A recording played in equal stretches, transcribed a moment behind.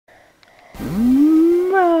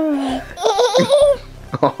What?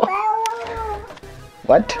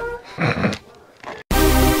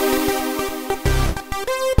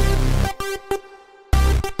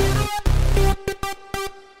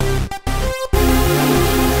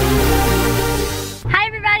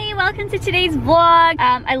 Welcome to today's vlog.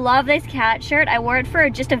 I love this cat shirt. I wore it for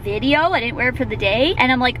just a video. I didn't wear it for the day.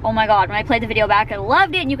 And I'm like, oh my god, when I played the video back, I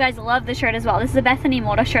loved it. And you guys love the shirt as well. This is a Bethany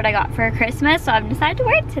Moda shirt I got for Christmas. So I've decided to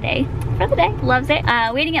wear it today for the day. Loves it.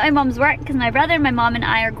 Waiting at my mom's work because my brother, my mom, and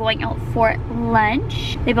I are going out for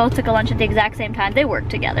lunch. They both took a lunch at the exact same time. They work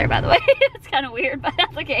together, by the way. It's kind of weird, but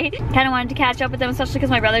that's okay. Kind of wanted to catch up with them, especially because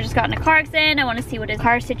my brother just got in a car accident. I want to see what his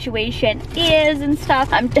car situation is and stuff.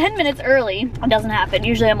 I'm 10 minutes early. It doesn't happen.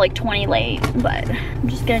 Usually I'm like 20 late, but I'm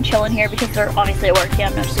just gonna chill in here because they're obviously at work. Yeah,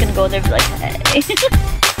 I'm not just gonna go there and be like, hey.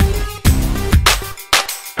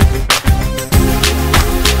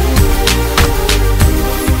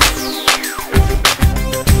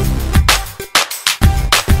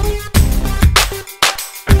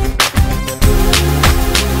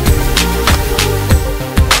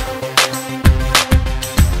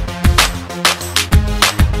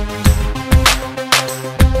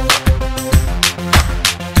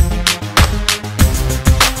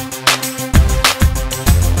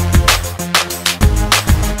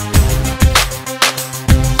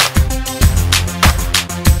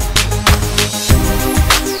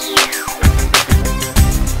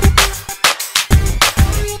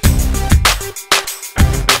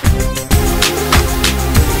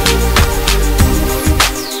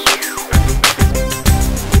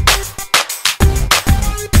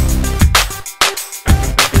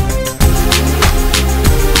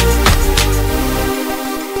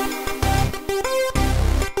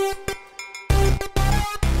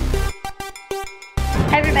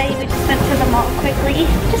 Everybody, we just went to the mall quickly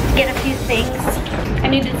just to get a few things. I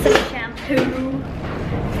needed some shampoo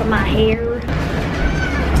for my hair,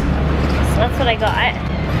 so that's what I got.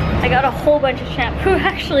 I got a whole bunch of shampoo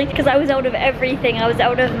actually because I was out of everything. I was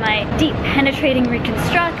out of my deep penetrating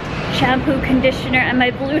reconstruct shampoo, conditioner, and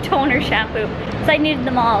my blue toner shampoo, so I needed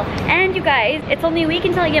them all. And you guys, it's only a week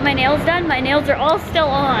until I get my nails done. My nails are all still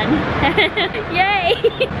on. Yay!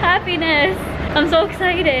 Happiness! I'm so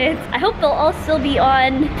excited. I hope they'll all still be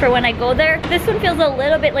on for when I go there. This one feels a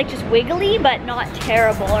little bit like just wiggly, but not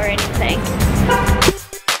terrible or anything.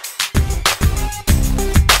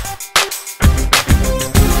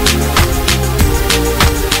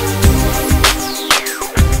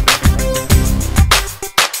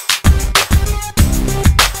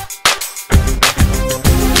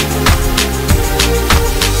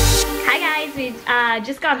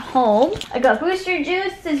 Just got home. I got booster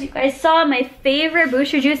juice. As you guys saw, my favorite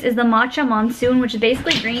booster juice is the matcha monsoon, which is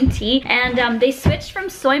basically green tea, and they switched from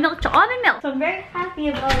soy milk to almond milk, so I'm very happy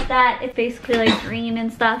about that. It's basically like green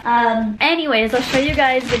and stuff. Anyways, I'll show you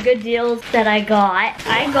guys the good deals that I got.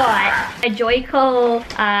 I got a Joico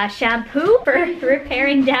shampoo for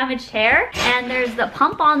repairing damaged hair, and there's the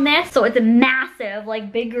pump on this, so it's massive,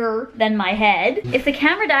 like bigger than my head. If the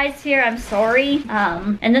camera dies here, I'm sorry.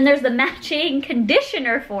 And then there's the matching conditioner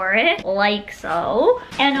for it, like so.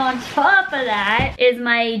 And on top of that is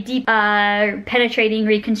my deep penetrating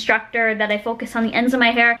reconstructor that I focus on the ends of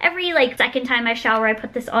my hair. Every like second time I shower, I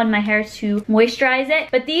put this on my hair to moisturize it.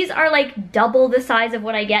 But these are like double the size of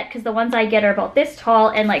what I get because the ones I get are about this tall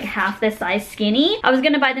and like half this size skinny. I was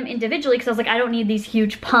gonna buy them individually because I was like, I don't need these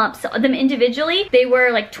huge pumps. So them individually, they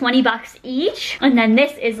were like 20 bucks each. And then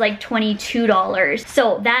this is like $22.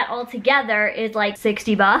 So that all together is like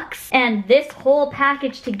 60 bucks. And this whole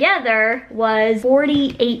package together was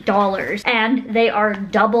 $48, and they are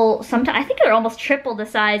double, sometimes I think they're almost triple the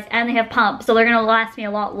size, and they have pumps, so they're gonna last me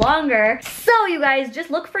a lot longer. So you guys,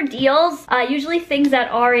 just look for deals. Usually things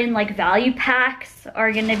that are in like value packs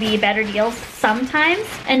are gonna be better deals sometimes.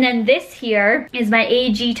 And then this here is my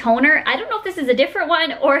AG toner. I don't know if this is a different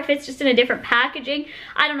one or if it's just in a different packaging.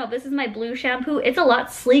 I don't know. This is my blue shampoo. It's a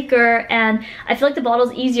lot sleeker, and I feel like the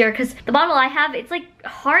bottle's easier because the bottle I have, it's like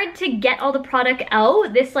hard to get all the product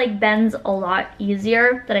out. This like bends a lot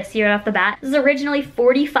easier that I see right off the bat. This is originally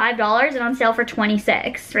 $45 and on sale for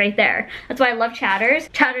 $26 right there. That's why I love Chatters.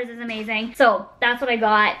 Chatters is amazing. So that's what I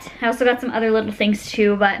got. I also got some other little things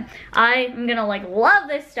too, but I'm gonna like love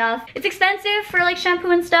this stuff. It's expensive for like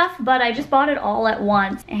shampoo and stuff, but I just bought it all at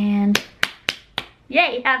once and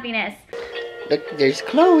yay, happiness. Look, there's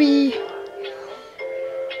Chloe.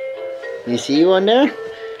 You see you on there?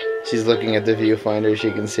 She's looking at the viewfinder.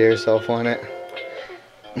 She can see herself on it.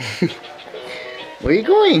 Where are you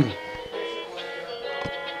going?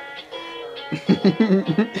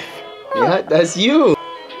 Yeah, that's you.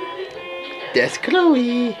 That's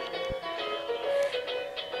Chloe.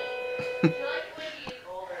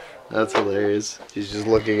 That's hilarious. She's just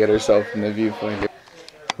looking at herself in the viewfinder.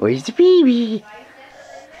 Where's the baby?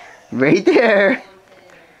 Right there.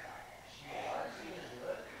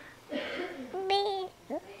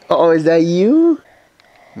 Oh, is that you?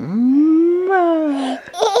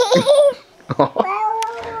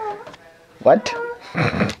 What?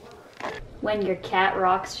 When your cat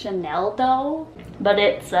rocks Chanel dough, but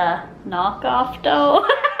it's a knockoff dough.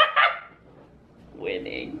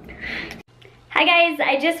 Winning. Hi guys,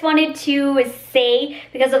 I just wanted to say,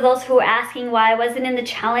 because of those who were asking why I wasn't in the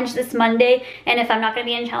challenge this Monday, and if I'm not going to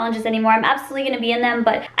be in challenges anymore, I'm absolutely going to be in them,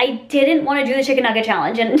 but I didn't want to do the chicken nugget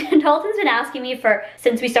challenge, and Dalton's been asking me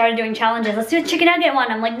since we started doing challenges, let's do the chicken nugget one.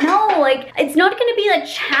 I'm like, no, like, it's not going to be a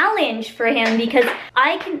challenge for him, because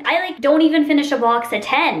I like don't even finish a box at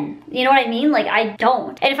 10, you know what I mean? Like, I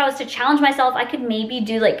don't, and if I was to challenge myself, I could maybe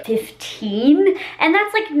do like 15, and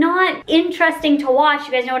that's like not interesting to watch,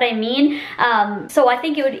 you guys know what I mean? So I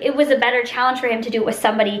think it was a better challenge for him to do it with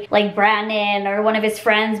somebody like Brandon or one of his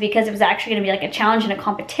friends, because it was actually gonna be like a challenge and a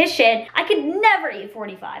competition. I could never eat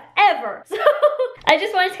 45, ever. So I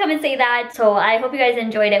just wanted to come and say that. So I hope you guys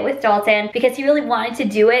enjoyed it with Dalton, because he really wanted to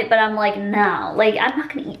do it, but I'm like, no, like I'm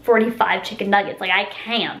not gonna eat 45 chicken nuggets. Like I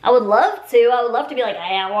can't. I would love to be like,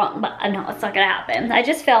 I want, but no, it's not gonna happen. I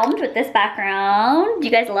just filmed with this background.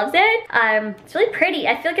 You guys loved it? It's really pretty.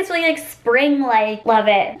 I feel like it's really like spring-like. Love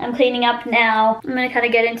it. I'm cleaning up now. I'm gonna kind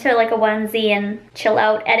of get into like a onesie and chill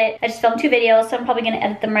out, edit. I just filmed 2 videos, so I'm probably gonna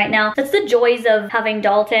edit them right now. That's the joys of having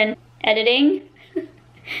Dalton. Editing.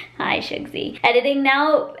 Hi, Shigsy. Editing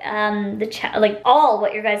now, like all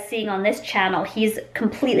what you guys seeing on this channel, he's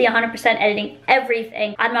completely 100% editing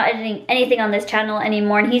everything. I'm not editing anything on this channel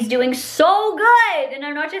anymore, and he's doing so good. And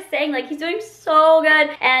I'm not just saying, like, he's doing so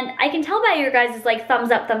good. And I can tell by your guys' like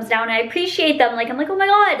thumbs up, thumbs down, and I appreciate them. Like, I'm like, oh my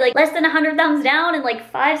god, like less than 100 thumbs down and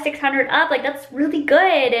like 500-600 up, like that's really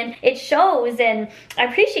good, and it shows. And I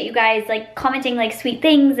appreciate you guys like commenting like sweet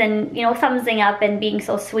things and, you know, thumbsing up and being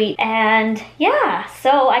so sweet. And yeah,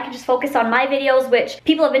 so I can just focus on my videos, which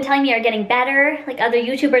people have been telling me are getting better. Like other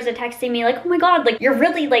YouTubers are texting me like, oh my god, like you're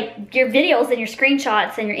really like, your videos and your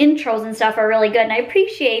screenshots and your intros and stuff are really good, and I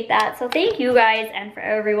appreciate that. So thank you guys, and for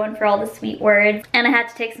everyone for all the sweet words. And I had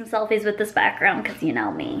to take some selfies with this background because you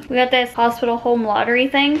know me. We got this hospital home lottery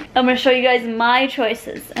thing. I'm gonna show you guys my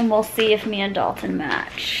choices and we'll see if me and Dalton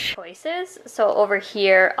match. Choices, so over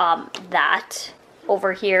here,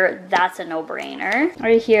 over here, that's a no-brainer.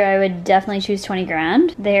 Right here, I would definitely choose 20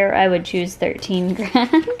 grand. There, I would choose 13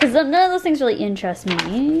 grand. Because none of those things really interest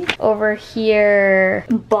me. Over here,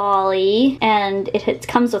 Bali. And it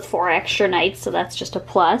comes with 4 extra nights, so that's just a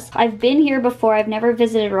plus. I've been here before. I've never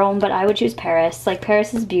visited Rome, but I would choose Paris. Like,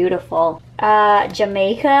 Paris is beautiful.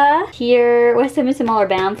 Jamaica. Here, West Edmonton Mall or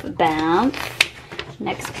Banff. Banff.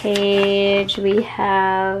 Next page, we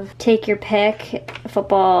have take your pick,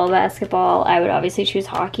 football, basketball. I would obviously choose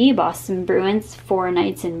hockey, Boston Bruins, 4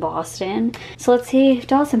 nights in Boston. So let's see if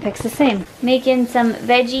Dawson picks the same. Making some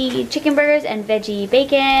veggie chicken burgers and veggie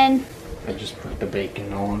bacon. I just put the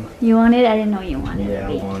bacon on. You want it? I didn't know you wanted it. Yeah,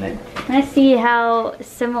 I want it. Let's see how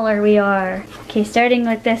similar we are. Okay, starting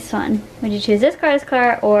with this one. Would you choose this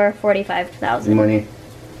car or 45,000? Money.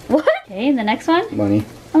 What? Okay, the next one? Money.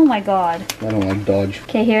 Oh my god. I don't like Dodge.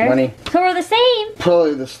 Okay, here. Money. So we're the same.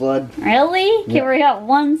 Probably the sled. Really? Okay, Yeah. we got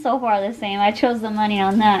one so far the same. I chose the money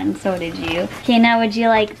on that, and so did you. Okay, now would you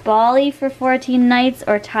like Bali for 14 nights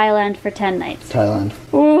or Thailand for 10 nights? Thailand.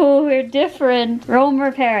 Ooh, we're different. Rome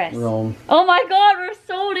or Paris? Rome. Oh my god, we're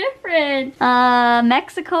so different.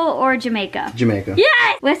 Mexico or Jamaica? Jamaica.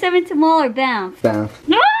 Yes! West Edmonton Mall or Banff? Banff.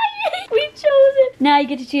 We chose it. Now you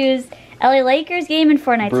get to choose LA Lakers game and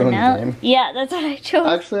 4 nights Bruins in L. game. Yeah, that's what I chose.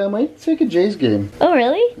 Actually, I might take a Jays game. Oh,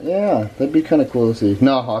 really? Yeah, that'd be kind of cool to see.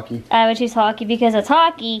 No, hockey. I would choose hockey because it's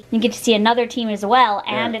hockey. You get to see another team as well,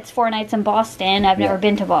 and it's 4 nights in Boston. I've never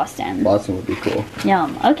been to Boston. Boston would be cool.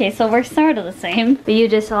 Yum. Okay, so we're sort of the same. But you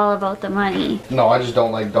just all about the money. No, I just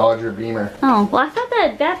don't like Dodge or Beamer. Oh, well, I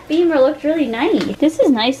thought that Beamer looked really nice. This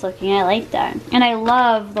is nice looking. I like that. And I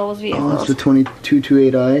love those vehicles. Oh, it's a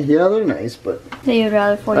 2228i. Yeah, they're nice, but So you'd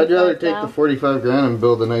rather 45? I'd rather take the 45 grand and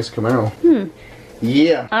build a nice Camaro.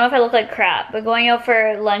 Yeah. I don't know if I look like crap, but going out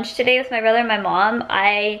for lunch today with my brother and my mom,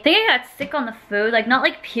 I think I got sick on the food. Like, not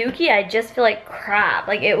like pukey, I just feel like crap.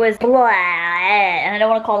 Like, it was blah. And I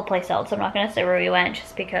don't want to call the place out, so I'm not going to say where we went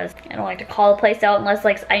just because I don't like to call the place out unless,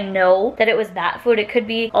 like, I know that it was that food. It could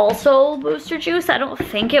be also booster juice. I don't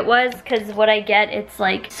think it was, because what I get, it's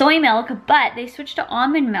like soy milk, but they switched to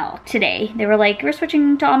almond milk today. They were like, we're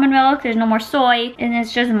switching to almond milk. There's no more soy, and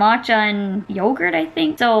it's just matcha and yogurt, I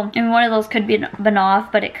think. So, I mean, one of those could be a been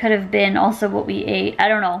off, but it could have been also what we ate. I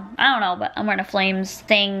don't know, but I'm wearing a Flames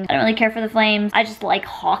thing. I don't really care for the Flames. I just like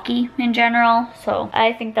hockey in general, so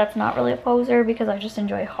I think that's not really a poser because I just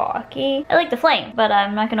enjoy hockey. I like the Flames, but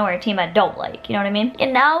I'm not gonna wear a team I don't like, you know what I mean?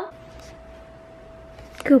 And now,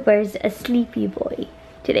 Cooper's a sleepy boy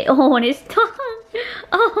today. Oh, on his tongue.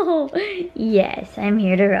 Oh, yes, I'm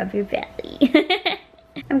here to rub your belly.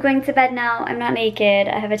 I'm going to bed now. I'm not naked.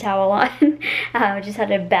 I have a towel on. I just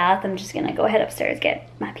had a bath. I'm just gonna go head upstairs, get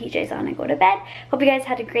my PJs on and go to bed. Hope you guys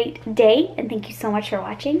had a great day, and thank you so much for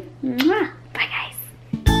watching. Mwah.